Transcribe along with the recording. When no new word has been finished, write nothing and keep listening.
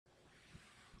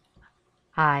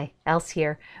Hi, Else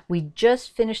here. We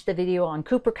just finished the video on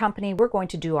Cooper Company. We're going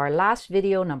to do our last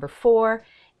video, number 4,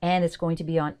 and it's going to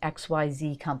be on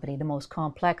XYZ Company, the most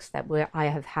complex that I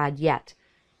have had yet.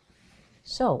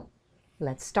 So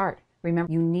let's start.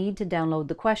 Remember, you need to download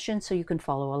the question so you can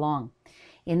follow along.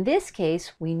 In this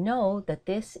case, we know that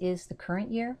this is the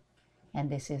current year and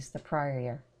this is the prior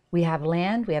year. We have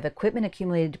land, we have equipment,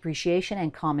 accumulated depreciation,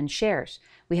 and common shares.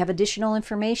 We have additional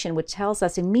information which tells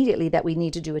us immediately that we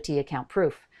need to do a T-account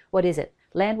proof. What is it?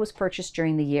 Land was purchased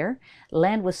during the year.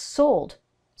 Land was sold.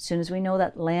 As soon as we know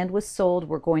that land was sold,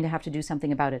 we're going to have to do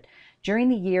something about it. During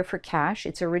the year for cash,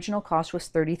 its original cost was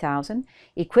 $30,000.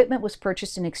 Equipment was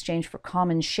purchased in exchange for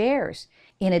common shares.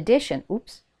 In addition,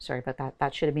 sorry about that.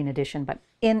 That should have been addition, but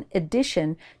in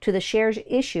addition to the shares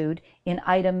issued in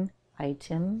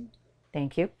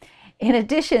thank you. In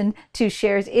addition to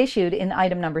shares issued in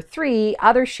item number 3,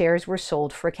 other shares were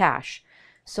sold for cash.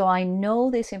 So I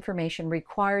know this information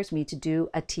requires me to do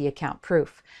a T-account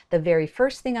proof. The very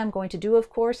first thing I'm going to do, of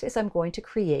course, is I'm going to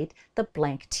create the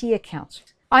blank T-accounts.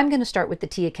 I'm going to start with the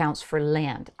T-accounts for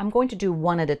land. I'm going to do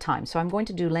one at a time. So I'm going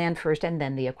to do land first and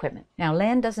then the equipment. Now,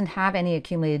 land doesn't have any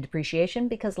accumulated depreciation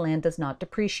because land does not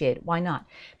depreciate. Why not?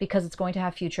 Because it's going to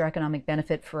have future economic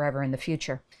benefit forever in the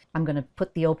future. I'm going to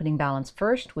put the opening balance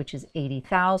first, which is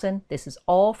 $80,000. This is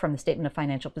all from the statement of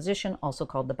financial position, also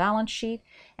called the balance sheet.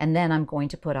 And then I'm going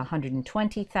to put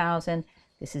 $120,000.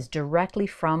 This is directly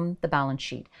from the balance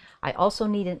sheet. I also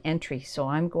need an entry, so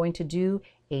I'm going to do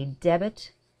a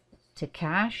debit to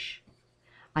cash.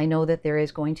 I know that there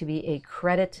is going to be a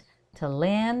credit to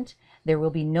land. There will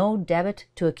be no debit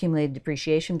to accumulated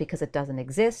depreciation because it doesn't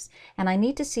exist. And I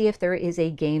need to see if there is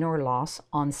a gain or loss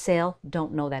on sale.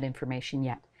 Don't know that information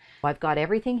yet. I've got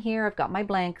everything here. I've got my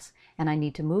blanks, and I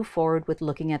need to move forward with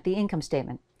looking at the income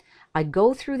statement. I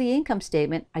go through the income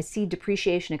statement. I see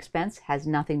depreciation expense has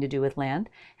nothing to do with land,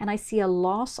 and I see a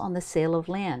loss on the sale of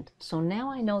land. So now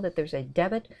I know that there's a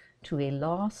debit to a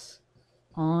loss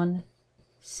on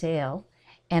sale,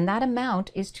 and that amount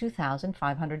is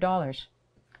 $2,500.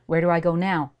 Where do I go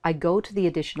now? I go to the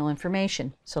additional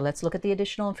information. So let's look at the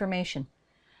additional information.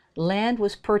 Land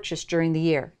was purchased during the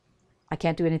year. I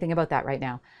can't do anything about that right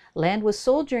now. Land was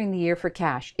sold during the year for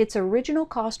cash. Its original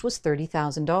cost was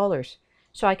 $30,000.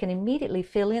 So I can immediately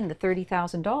fill in the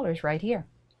 $30,000 right here.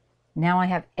 Now I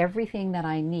have everything that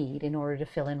I need in order to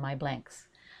fill in my blanks.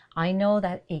 I know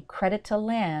that a credit to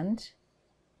land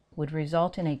would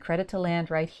result in a credit to land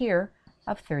right here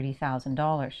of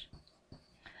 $30,000.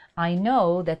 I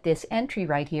know that this entry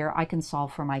right here, I can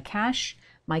solve for my cash.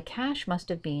 My cash must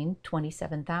have been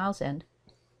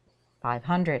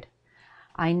 $27,500.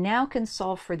 I now can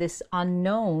solve for this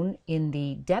unknown in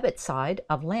the debit side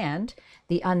of land.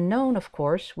 The unknown, of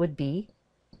course, would be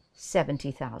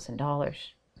 $70,000.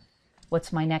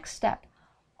 What's my next step?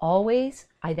 Always,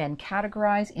 I then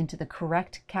categorize into the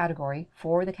correct category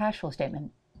for the cash flow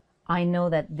statement. I know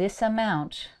that this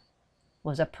amount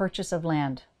was a purchase of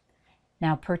land.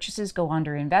 Now, purchases go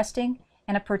under investing,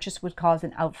 and a purchase would cause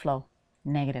an outflow,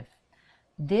 negative.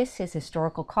 This is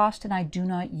historical cost, and I do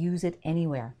not use it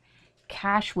anywhere.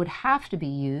 Cash would have to be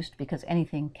used because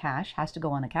anything cash has to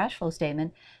go on a cash flow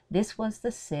statement. This was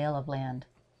the sale of land.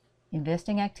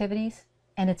 Investing activities,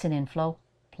 and it's an inflow,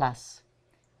 plus.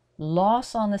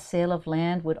 Loss on the sale of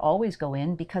land would always go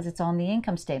in because it's on the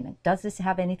income statement. Does this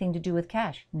have anything to do with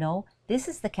cash? No, this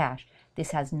is the cash.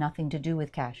 This has nothing to do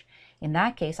with cash. In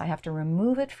that case, I have to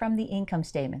remove it from the income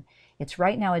statement. It's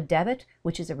right now a debit,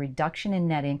 which is a reduction in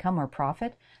net income or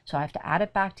profit. So I have to add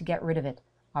it back to get rid of it.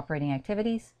 Operating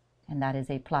activities, and that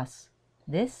is a plus.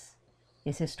 This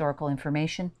is historical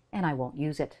information, and I won't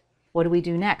use it. What do we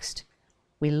do next?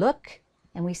 We look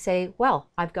and we say, well,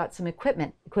 I've got some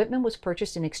equipment. Equipment was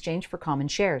purchased in exchange for common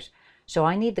shares. So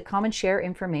I need the common share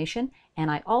information, and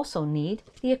I also need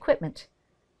the equipment.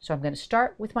 So I'm going to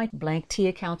start with my blank T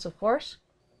accounts, of course.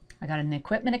 I got an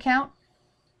equipment account,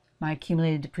 my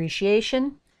accumulated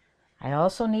depreciation. I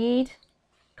also need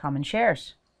common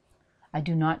shares. I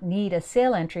do not need a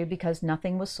sale entry because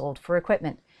nothing was sold for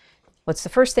equipment. What's the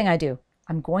first thing I do?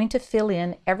 I'm going to fill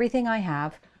in everything I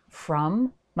have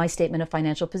from my statement of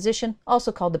financial position, also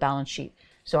called the balance sheet.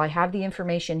 So I have the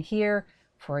information here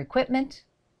for equipment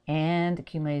and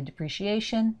accumulated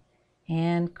depreciation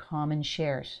and common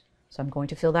shares. So I'm going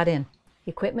to fill that in.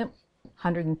 Equipment,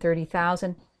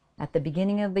 $130,000 at the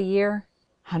beginning of the year,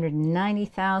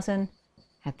 $190,000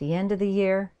 at the end of the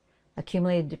year.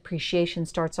 Accumulated depreciation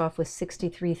starts off with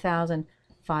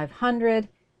 $63,500,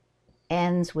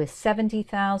 ends with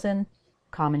 $70,000.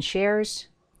 Common shares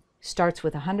starts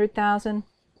with $100,000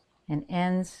 and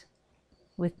ends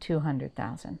with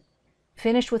 $200,000.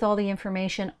 Finished with all the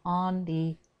information on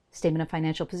the statement of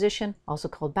financial position, also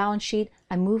called balance sheet,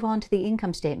 I move on to the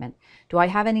income statement. Do I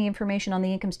have any information on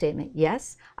the income statement?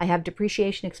 Yes, I have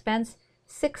depreciation expense,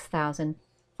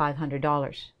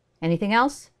 $6,500. Anything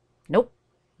else? Nope.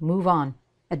 Move on.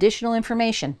 Additional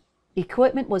information.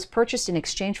 Equipment was purchased in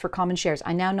exchange for common shares.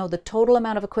 I now know the total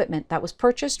amount of equipment that was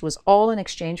purchased was all in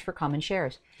exchange for common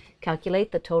shares.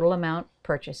 Calculate the total amount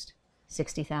purchased,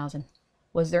 $60,000.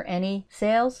 Was there any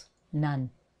sales? None.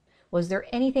 Was there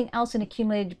anything else in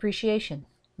accumulated depreciation?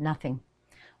 Nothing.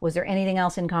 Was there anything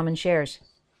else in common shares?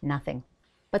 Nothing.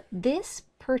 But this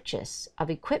purchase of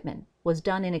equipment was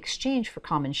done in exchange for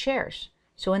common shares.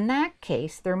 So in that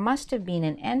case, there must have been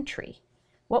an entry.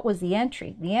 What was the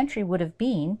entry? The entry would have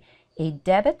been a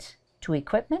debit to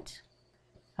equipment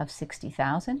of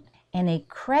 $60,000 and a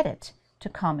credit to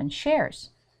common shares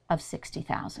of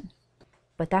 $60,000.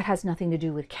 But that has nothing to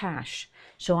do with cash.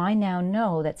 So I now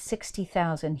know that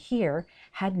 $60,000 here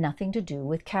had nothing to do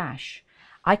with cash.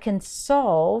 I can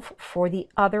solve for the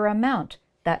other amount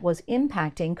that was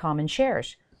impacting common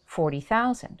shares,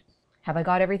 $40,000. Have I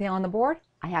got everything on the board?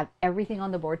 I have everything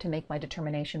on the board to make my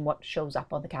determination what shows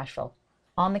up on the cash flow.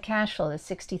 On the cash flow, the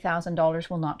 $60,000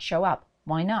 will not show up.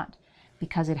 Why not?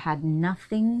 Because it had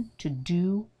nothing to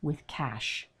do with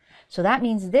cash. So that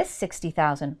means this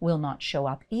 $60,000 will not show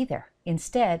up either.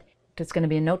 Instead, it's going to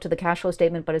be a note to the cash flow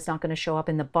statement, but it's not going to show up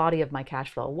in the body of my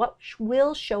cash flow. What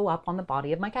will show up on the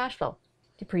body of my cash flow?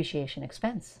 Depreciation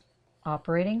expense.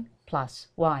 Operating plus.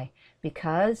 Why?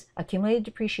 Because accumulated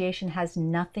depreciation has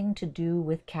nothing to do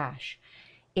with cash.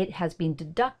 It has been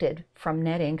deducted from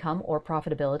net income or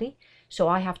profitability, so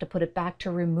I have to put it back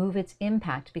to remove its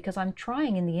impact because I'm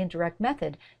trying in the indirect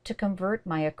method to convert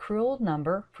my accrual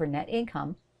number for net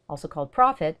income, also called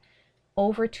profit,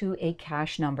 over to a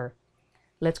cash number.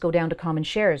 Let's go down to common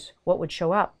shares. What would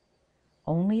show up?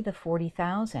 Only the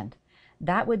 $40,000.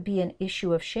 That would be an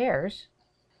issue of shares,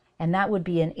 and that would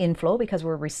be an inflow because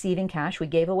we're receiving cash. We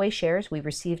gave away shares, we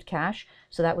received cash,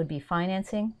 so that would be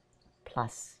financing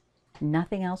plus.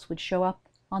 Nothing else would show up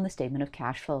on the statement of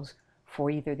cash flows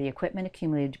for either the equipment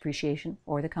accumulated depreciation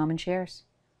or the common shares.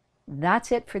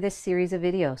 That's it for this series of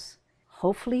videos.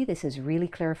 Hopefully this has really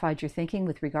clarified your thinking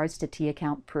with regards to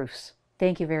T-account proofs.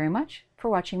 Thank you very much for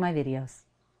watching my videos.